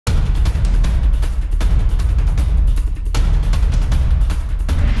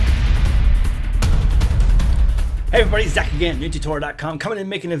Hey everybody, Zach again, NewTutorial.com, coming in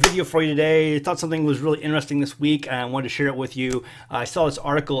making a video for you today. I thought something was really interesting this week and I wanted to share it with you. I saw this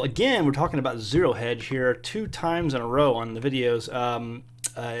article, again, we're talking about Zero Hedge here 2 times in a row on the videos.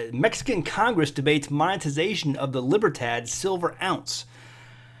 Mexican Congress debates monetization of the Libertad silver ounce.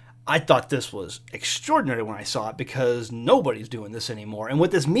 I thought this was extraordinary when I saw it because nobody's doing this anymore. And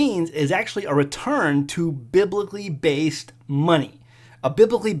what this means is actually a return to biblically based money, a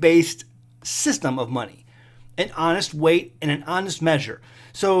biblically based system of money. An honest weight and an honest measure.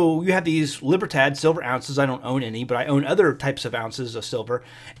 So you have these Libertad silver ounces. I don't own any, but I own other types of ounces of silver.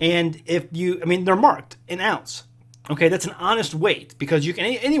 And if you, they're marked an ounce. Okay, that's an honest weight because you can,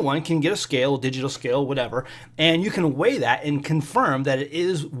 anyone can get a scale, a digital scale, whatever, and you can weigh that and confirm that it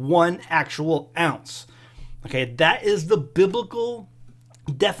is one actual ounce. Okay, that is the biblical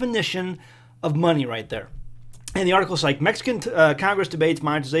definition of money right there. And the article is like Mexican Congress debates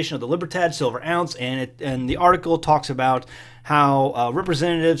monetization of the Libertad silver ounce, and the article talks about how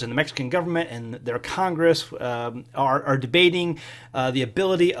representatives in the Mexican government and their Congress are debating the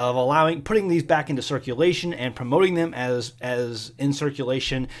ability of putting these back into circulation and promoting them as in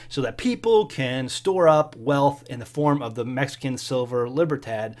circulation so that people can store up wealth in the form of the Mexican silver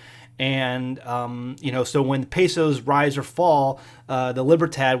Libertad. And, so when the pesos rise or fall, the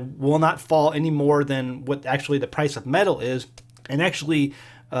Libertad will not fall any more than what actually the price of metal is. And actually,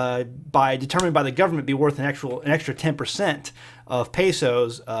 determined by the government, be worth an extra 10% of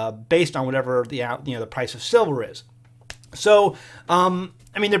pesos based on whatever the price of silver is. So,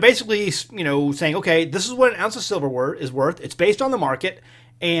 they're basically, saying, okay, this is what an ounce of silver is worth. It's based on the market.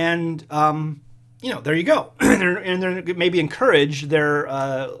 And, there you go. and they're maybe encourage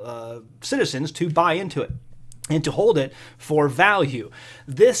their citizens to buy into it and to hold it for value.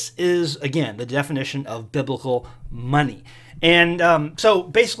 This is, again, the definition of biblical money. And so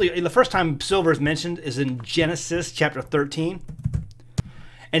basically, the first time silver is mentioned is in Genesis chapter 13.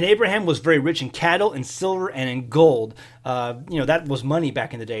 And Abraham was very rich in cattle and silver and in gold. That was money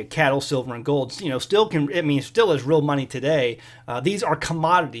back in the day. Cattle, silver, and gold. Still is real money today. These are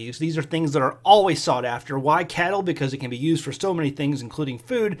commodities. These are things that are always sought after. Why cattle? Because it can be used for so many things, including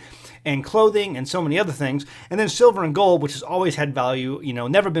food and clothing and so many other things. And then silver and gold, which has always had value.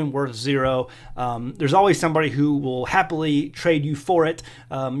 Never been worth zero. There's always somebody who will happily trade you for it.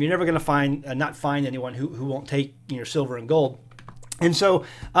 You're never going to not find anyone who won't take your silver and gold. And so,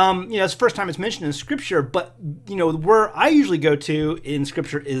 it's the first time it's mentioned in Scripture, but, where I usually go to in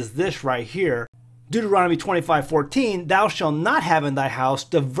Scripture is this right here. Deuteronomy 25:14, thou shalt not have in thy house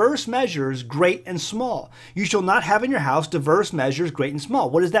diverse measures, great and small. You shall not have in your house diverse measures, great and small.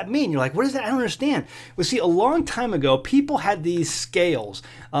 What does that mean? You're like, what is that? I don't understand. Well, see, a long time ago, people had these scales,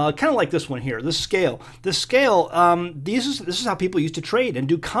 kind of like this one here, this scale. This scale, this is how people used to trade and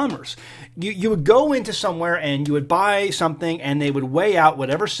do commerce. You would go into somewhere and you would buy something and they would weigh out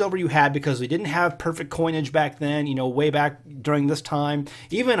whatever silver you had because we didn't have perfect coinage back then, way back during this time.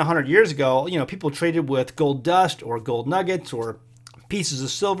 Even 100 years ago, people traded with gold dust or gold nuggets or pieces of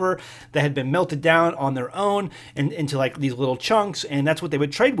silver that had been melted down on their own and into like these little chunks, and that's what they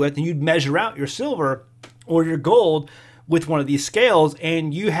would trade with. And you'd measure out your silver or your gold with one of these scales,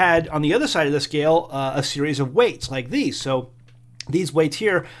 and you had on the other side of the scale a series of weights like these. So these weights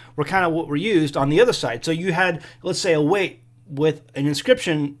here were kind of what were used on the other side. So you had, let's say, a weight with an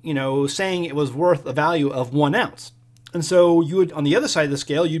inscription, saying it was worth a value of 1 ounce. And so you would, on the other side of the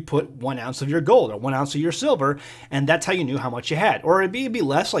scale, you'd put 1 ounce of your gold or 1 ounce of your silver, and that's how you knew how much you had. Or it'd be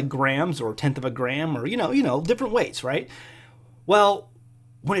less, like grams or 1/10 of a gram, or different weights, right? Well,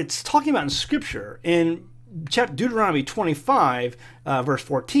 when it's talking about in Scripture, in Deuteronomy 25, verse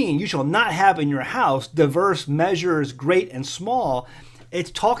 14, you shall not have in your house diverse measures, great and small. It's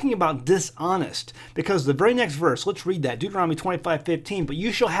talking about dishonest, because the very next verse, let's read that, Deuteronomy 25:15, but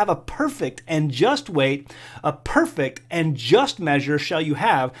you shall have a perfect and just weight, a perfect and just measure shall you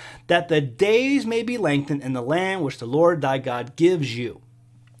have, that the days may be lengthened in the land which the Lord thy God gives you.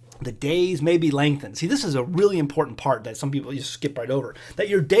 The days may be lengthened. See, this is a really important part that some people just skip right over, that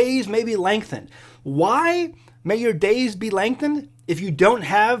your days may be lengthened. Why may your days be lengthened if you don't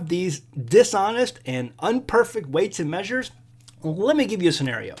have these dishonest and unperfect weights and measures? Let me give you a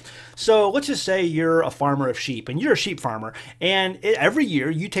scenario. So let's just say you're a farmer of sheep and you're a sheep farmer, and every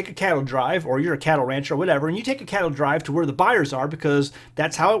year you take a cattle drive, or you're a cattle rancher or whatever, and you take a cattle drive to where the buyers are, because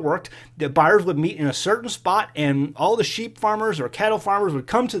that's how it worked. The buyers would meet in a certain spot, and all the sheep farmers or cattle farmers would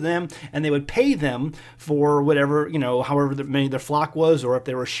come to them and they would pay them for whatever, however many their flock was, or if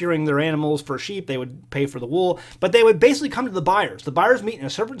they were shearing their animals for sheep, they would pay for the wool. But they would basically come to the buyers. The buyers meet in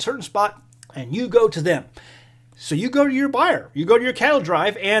a certain spot and you go to them. So you go to your buyer, you go to your cattle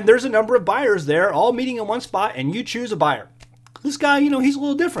drive, and there's a number of buyers there all meeting in one spot, and you choose a buyer. This guy, you know, he's a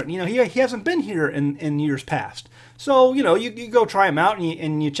little different. You know, he hasn't been here in years past. So, you know, you go try him out,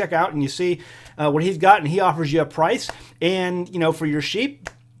 and you check out and you see what he's got, and he offers you a price, and, you know, for your sheep,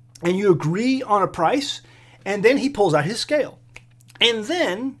 and you agree on a price, and then he pulls out his scale. And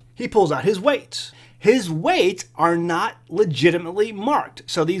then he pulls out his weights. His weights are not legitimately marked.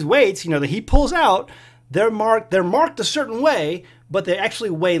 So these weights, you know, that he pulls out, they're marked a certain way, but they actually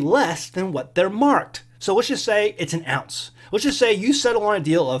weigh less than what they're marked. So let's just say it's an ounce. Let's just say you settle on a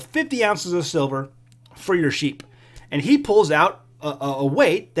deal of 50 ounces of silver for your sheep, and he pulls out a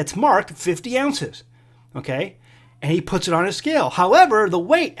weight that's marked 50 ounces, okay? And he puts it on his scale. However, the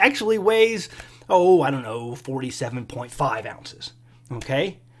weight actually weighs, oh, I don't know, 47.5 ounces,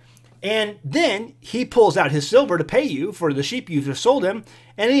 okay? And then he pulls out his silver to pay you for the sheep you've just sold him,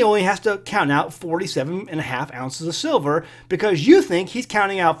 and he only has to count out 47.5 ounces of silver because you think he's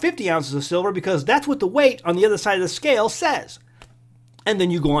counting out 50 ounces of silver because that's what the weight on the other side of the scale says. And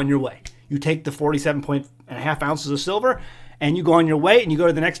then you go on your way. You take the 47.5 ounces of silver and you go on your way and you go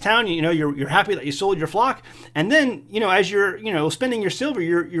to the next town. You know, you're happy that you sold your flock. And then, you know, as you're, you know, spending your silver,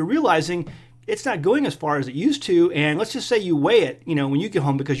 you're realizing it's not going as far as it used to. And let's just say you weigh it, you know, when you get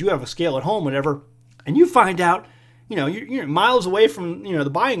home because you have a scale at home, whatever, and you find out, you know, you're miles away from, you know, the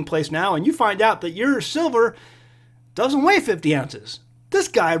buying place now, and you find out that your silver doesn't weigh 50 ounces. This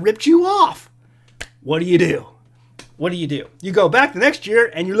guy ripped you off. What do you do? What do you do? You go back the next year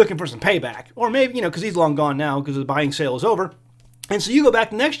and you're looking for some payback. Or maybe, you know, because he's long gone now because the buying sale is over. And so you go back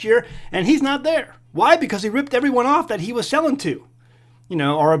the next year and he's not there. Why? Because he ripped everyone off that he was selling to, you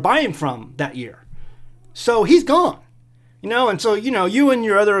know, or buying from that year. So he's gone. You know, and so, you know, you and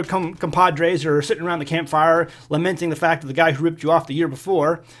your other compadres are sitting around the campfire lamenting the fact of the guy who ripped you off the year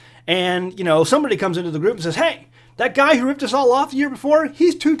before. And, you know, somebody comes into the group and says, hey, that guy who ripped us all off the year before,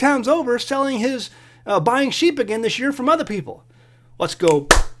 he's 2 towns over selling his buying sheep again this year from other people. Let's go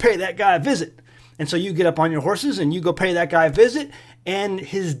pay that guy a visit. And so you get up on your horses and you go pay that guy a visit, and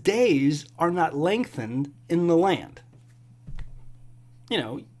his days are not lengthened in the land. You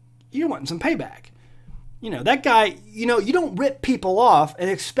know, you're wanting some payback. You know, that guy, you know, you don't rip people off and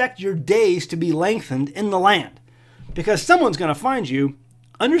expect your days to be lengthened in the land, because someone's going to find you,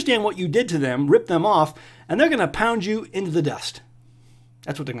 understand what you did to them, rip them off, and they're going to pound you into the dust.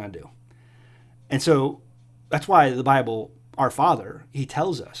 That's what they're going to do. And so that's why the Bible, our Father, he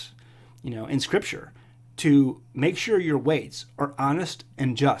tells us, you know, in Scripture, to make sure your weights are honest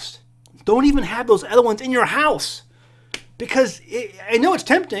and just. Don't even have those other ones in your house, because I know it's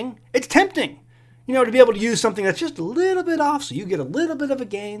tempting. It's tempting. You know, to be able to use something that's just a little bit off so you get a little bit of a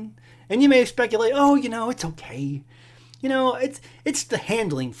gain. And you may speculate, oh, you know, it's okay. You know, it's the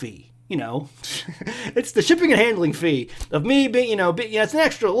handling fee, you know. It's the shipping and handling fee of me being, you know, it's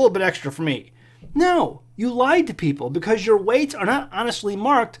a little bit extra for me. No, you lied to people because your weights are not honestly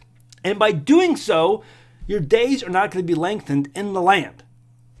marked. And by doing so, your days are not going to be lengthened in the land.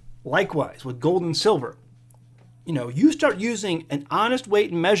 Likewise, with gold and silver. You know, you start using an honest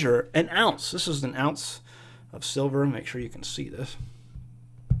weight and measure, an ounce. This is an ounce of silver. Make sure you can see this.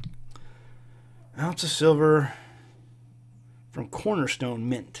 Ounce of silver from Cornerstone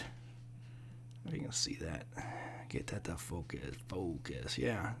Mint. If you can see that. Get that to focus. Focus,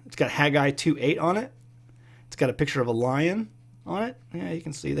 yeah. It's got Haggai 2:8 on it. It's got a picture of a lion on it. Yeah, you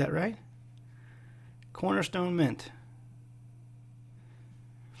can see that, right? Cornerstone Mint.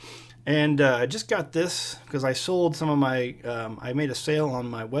 And I just got this because I sold some of my, I made a sale on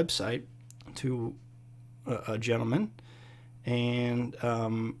my website to a gentleman, and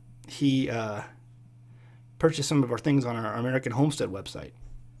he purchased some of our things on our American Homestead website,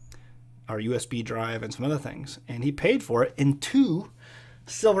 our USB drive and some other things, and he paid for it in 2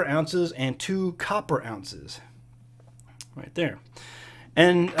 silver ounces and 2 copper ounces, right there.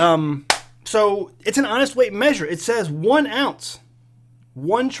 And so it's an honest weight measure. It says 1 ounce.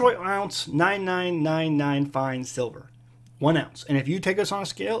 1 troy ounce, 99999 fine silver. 1 ounce. And if you take this on a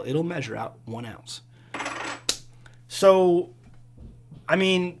scale, it'll measure out 1 ounce. So, I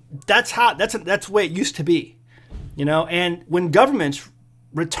mean, that's the way it used to be. You know, and when governments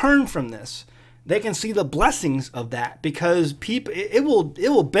return from this, they can see the blessings of that, because people, it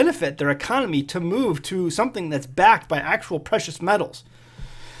will benefit their economy to move to something that's backed by actual precious metals.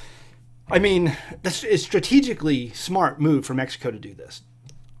 I mean, this is strategically smart move for Mexico to do this.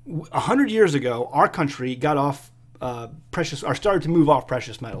 100 years ago, our country got off started to move off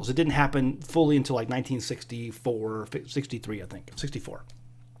precious metals. It didn't happen fully until like 1964, 63, I think, 64.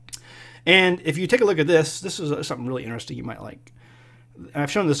 And if you take a look at this is something really interesting you might like.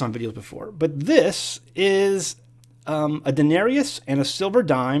 I've shown this on videos before, but this is a denarius and a silver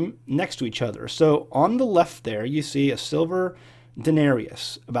dime next to each other. So on the left there, you see a silver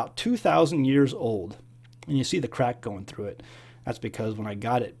denarius, about 2,000 years old. And you see the crack going through it. That's because when I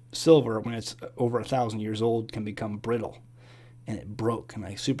got it, silver, when it's over 1,000 years old, can become brittle. And it broke, and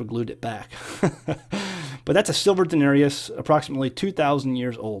I super glued it back. But that's a silver denarius, approximately 2,000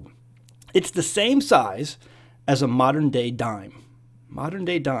 years old. It's the same size as a modern day dime. Modern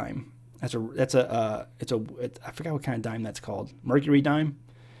day dime. I forgot what kind of dime that's called. Mercury dime.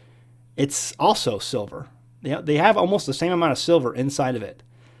 It's also silver. They have almost the same amount of silver inside of it.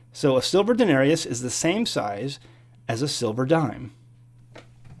 So a silver denarius is the same size as a silver dime.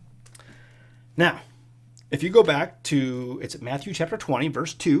 Now, if you go back to, it's Matthew chapter 20,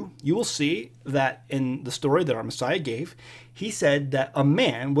 verse 2, you will see that in the story that our Messiah gave, he said that a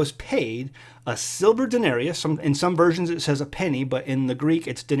man was paid a silver denarius. In some versions it says a penny, but in the Greek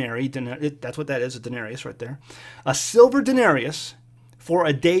it's denarii. That's what that is, a denarius right there. A silver denarius for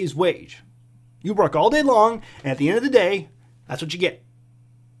a day's wage. You work all day long, and at the end of the day, that's what you get.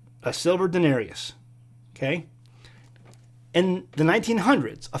 A silver denarius. Okay? In the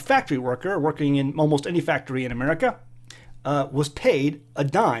 1900s, a factory worker working in almost any factory in America was paid a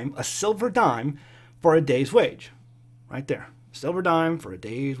dime, a silver dime, for a day's wage. Right there. Silver dime for a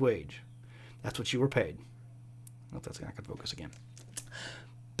day's wage. That's what you were paid. I hope that's not going to focus again.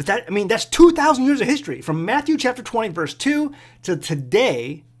 But that's 2,000 years of history. From Matthew chapter 20, verse 2 to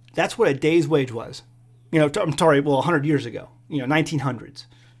today, that's what a day's wage was. I'm sorry, 100 years ago. 1900s.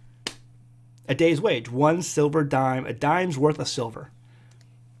 A day's wage, one silver dime, a dime's worth of silver.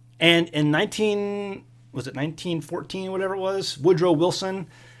 And in 1914, whatever it was, Woodrow Wilson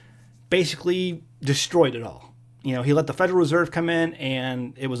basically destroyed it all. He let the Federal Reserve come in,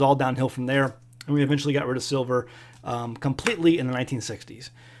 and it was all downhill from there. And we eventually got rid of silver completely in the 1960s.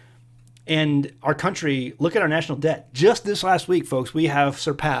 And our country, look at our national debt. Just this last week, folks, we have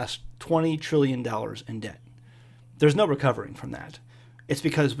surpassed $20 trillion in debt. There's no recovering from that. It's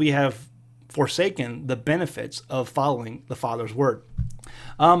because we have forsaken the benefits of following the Father's word.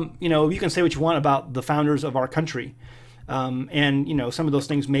 You can say what you want about the founders of our country, and some of those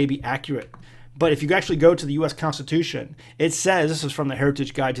things may be accurate. But if you actually go to the U.S. Constitution, it says, this is from the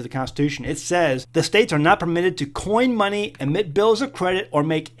Heritage Guide to the Constitution, it says, the states are not permitted to coin money, emit bills of credit, or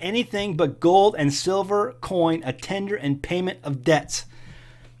make anything but gold and silver coin a tender and payment of debts.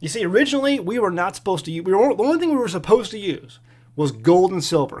 You see, originally, we were not supposed to use, the only thing we were supposed to use was gold and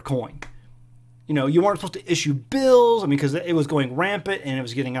silver coin. You weren't supposed to issue bills, because it was going rampant and it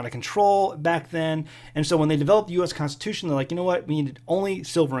was getting out of control back then. And so when they developed the U.S. Constitution, they're like, you know what? We needed only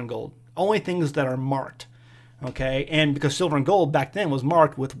silver and gold, only things that are marked. Okay, and because silver and gold back then was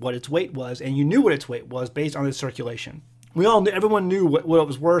marked with what its weight was, and you knew what its weight was based on its circulation. Everyone knew what it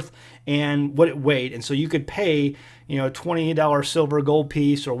was worth and what it weighed, and so you could pay, $20 silver gold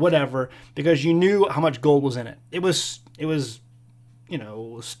piece or whatever, because you knew how much gold was in it. It was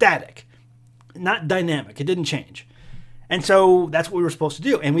static. Not dynamic. It didn't change. And so that's what we were supposed to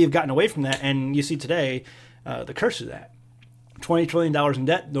do. And we've gotten away from that. And you see today the curse of that. $20 trillion in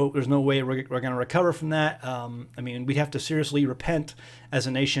debt. No, there's no way we're going to recover from that. We'd have to seriously repent as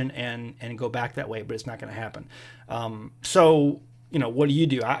a nation and go back that way, but it's not going to happen. What do you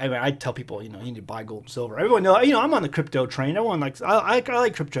do? I tell people, you need to buy gold and silver. Everyone knows, I'm on the crypto train. Everyone likes, I like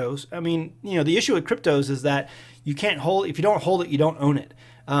cryptos. The issue with cryptos is that you can't hold, if you don't hold it, you don't own it.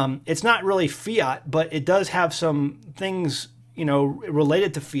 It's not really fiat, but it does have some things,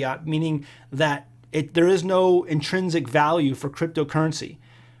 related to fiat, meaning that there is no intrinsic value for cryptocurrency.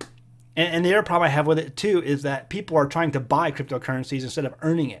 And the other problem I have with it too is that people are trying to buy cryptocurrencies instead of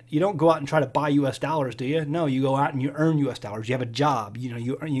earning it. You don't go out and try to buy U.S. dollars, do you? No, you go out and you earn U.S. dollars. You have a job.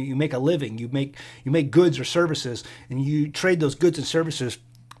 You make a living. You make goods or services, and you trade those goods and services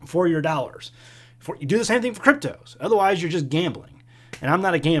for your dollars. You do the same thing for cryptos. Otherwise, you're just gambling. And I'm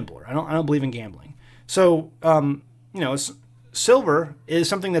not a gambler. I don't believe in gambling. So silver is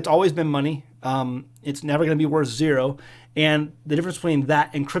something that's always been money. It's never going to be worth zero. And the difference between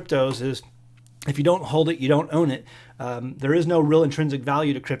that and cryptos is if you don't hold it, you don't own it. There is no real intrinsic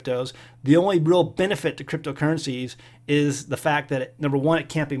value to cryptos. The only real benefit to cryptocurrencies is the fact that, number one, it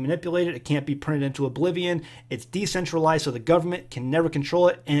can't be manipulated. It can't be printed into oblivion. It's decentralized, so the government can never control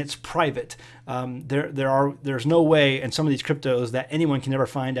it, and it's private. There's no way in some of these cryptos that anyone can ever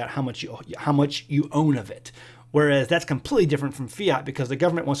find out how much you own of it. Whereas that's completely different from fiat, because the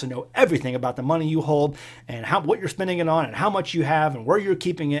government wants to know everything about the money you hold and what you're spending it on and how much you have and where you're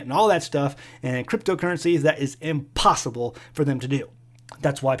keeping it and all that stuff. And in cryptocurrencies, that is impossible for them to do.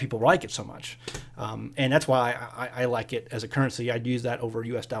 That's why people like it so much. And that's why I like it as a currency. I'd use that over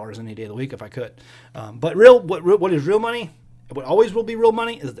US dollars any day of the week if I could. But what is real money? What always will be real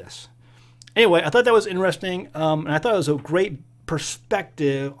money is this. Anyway, I thought that was interesting. And I thought it was a great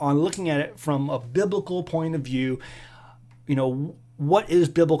perspective on looking at it from a biblical point of view. You know, what is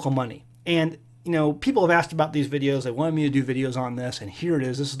biblical money? And, you know, people have asked about these videos. They wanted me to do videos on this. And here it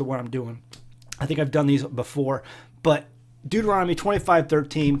is. This is the one I'm doing. I think I've done these before. But Deuteronomy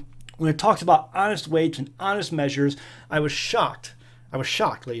 25:13, when it talks about honest weights and honest measures, I was shocked. I was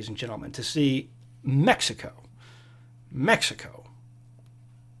shocked, ladies and gentlemen, to see Mexico,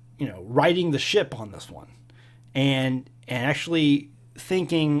 you know, riding the ship on this one, and actually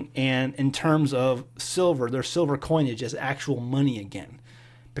thinking and in terms of silver, their silver coinage as actual money again,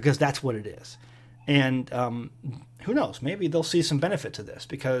 because that's what it is. And who knows? Maybe they'll see some benefit to this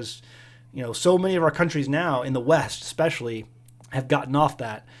because, you know, so many of our countries now in the West, especially, have gotten off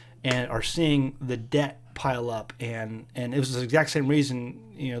that and are seeing the debt pile up. And it was the exact same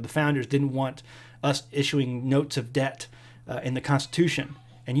reason, you know, the founders didn't want us issuing notes of debt in the Constitution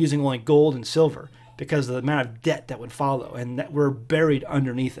and using only gold and silver because of the amount of debt that would follow and that we're buried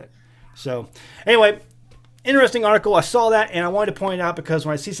underneath it. So anyway, interesting article. I saw that and I wanted to point it out because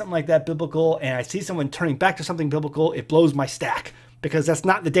when I see something like that biblical and I see someone turning back to something biblical, it blows my stack. Because that's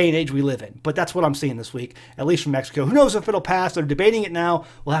not the day and age we live in. But that's what I'm seeing this week, at least from Mexico. Who knows if it'll pass? They're debating it now.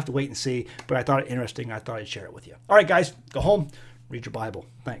 We'll have to wait and see. But I thought it interesting. I thought I'd share it with you. All right, guys, go home, read your Bible.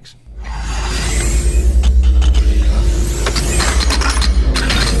 Thanks.